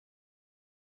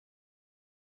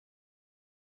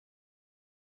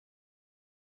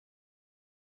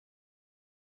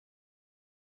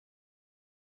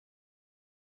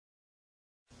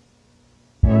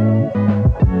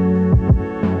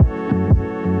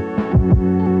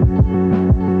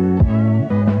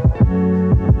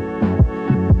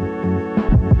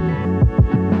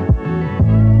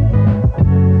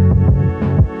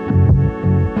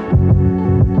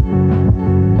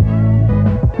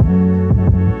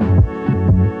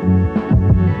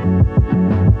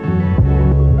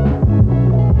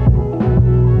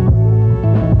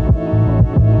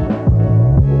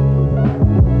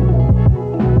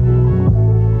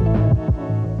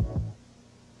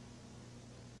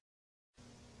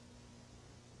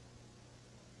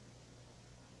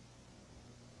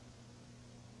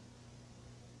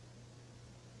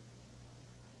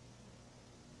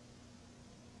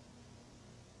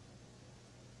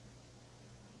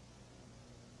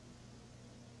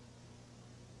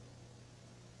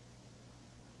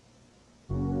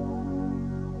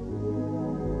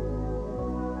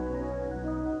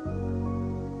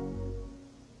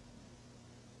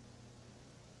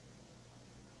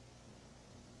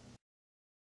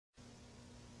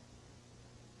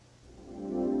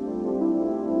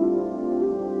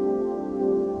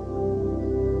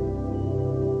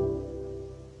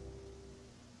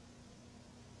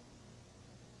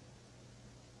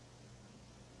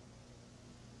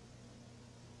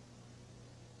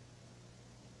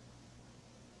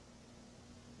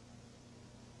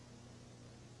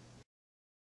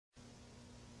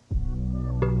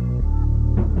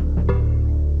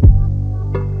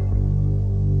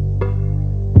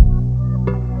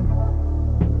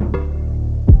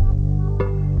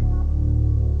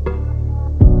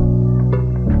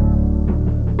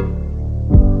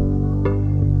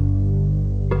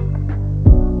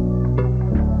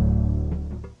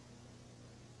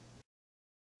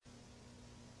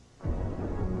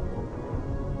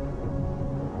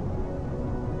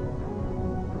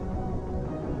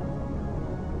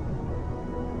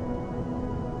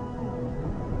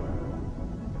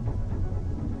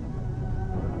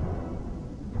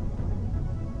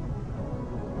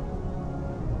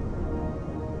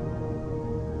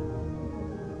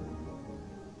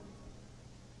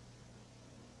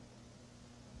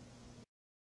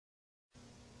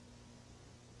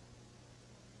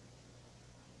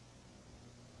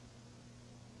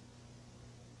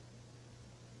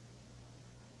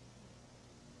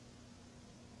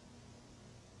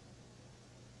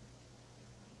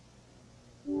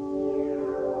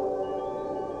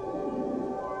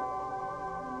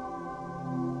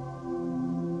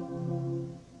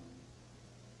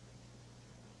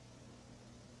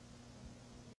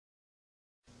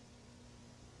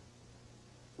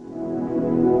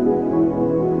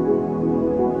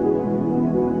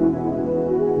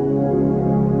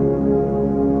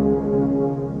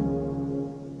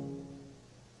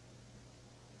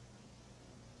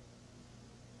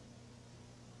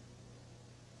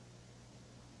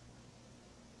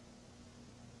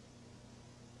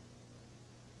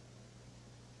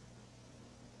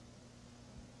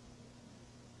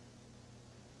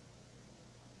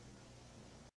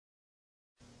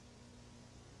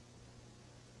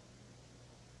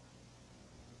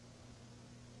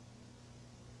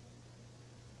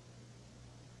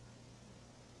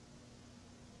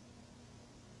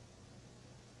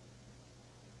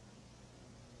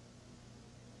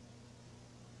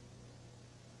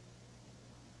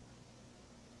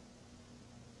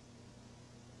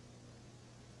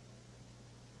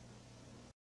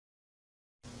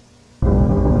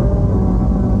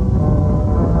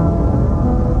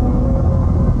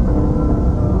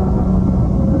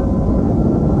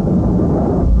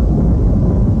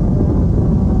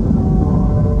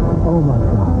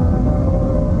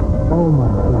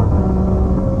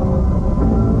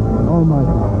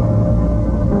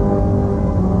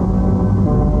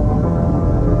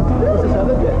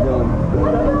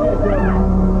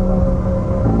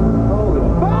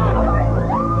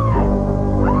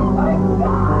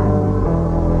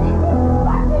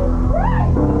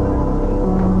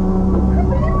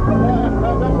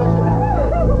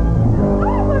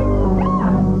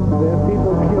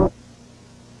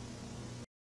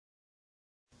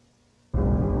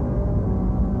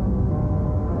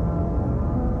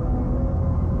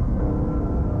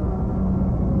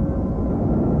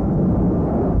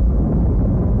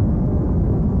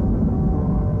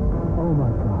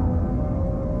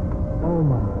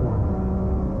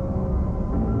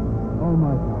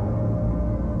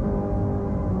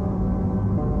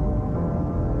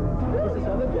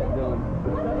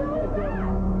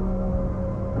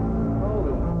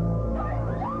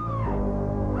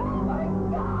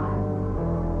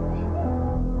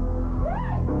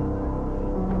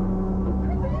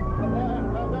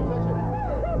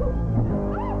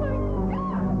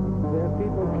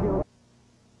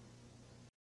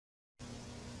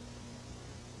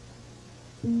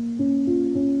Well,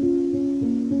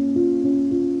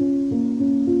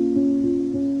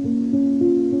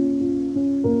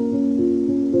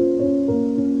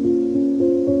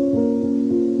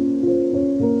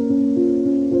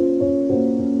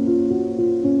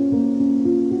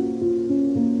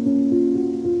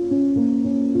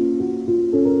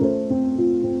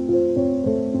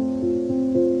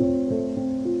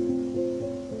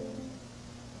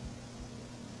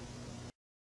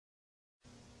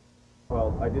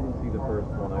 I didn't see the first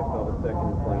one. I saw the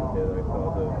second plane hit. I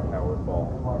saw the tower fall.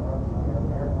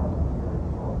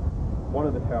 One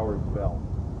of the towers fell.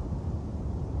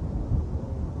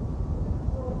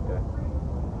 Okay.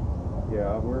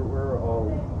 Yeah, we're all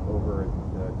over at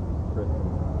Chris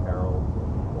and Carol's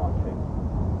watching.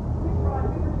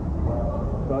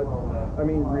 But I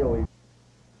mean, really.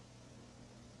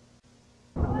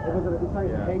 Was it a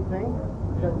hate thing?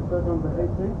 Is that the third one, the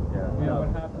hate thing? Yeah. Yeah,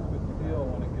 what happens with steel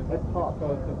when it gets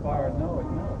exposed to fire? No, it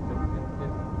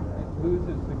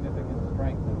loses significant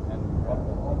strength and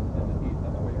ruffles in the heat.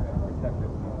 That's why you have to protect it.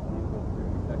 You go through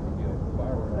and protect steel from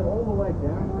fireworks. All the way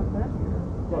down like that?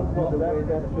 So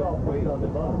that's just weight on the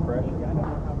compression. I don't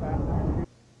know how fast it is.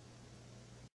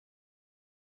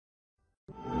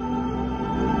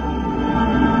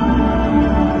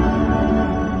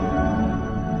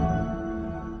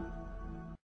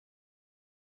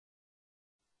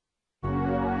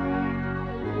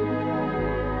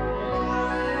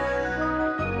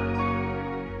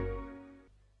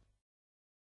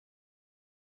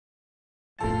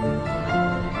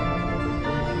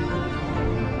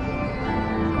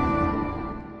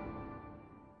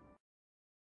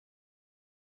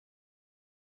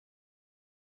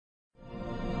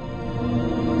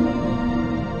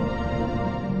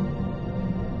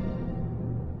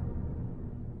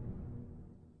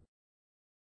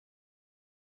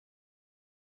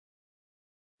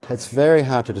 It's very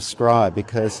hard to describe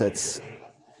because it's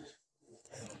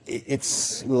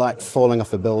like falling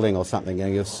off a building or something,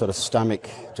 and your sort of stomach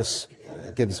just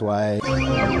gives way.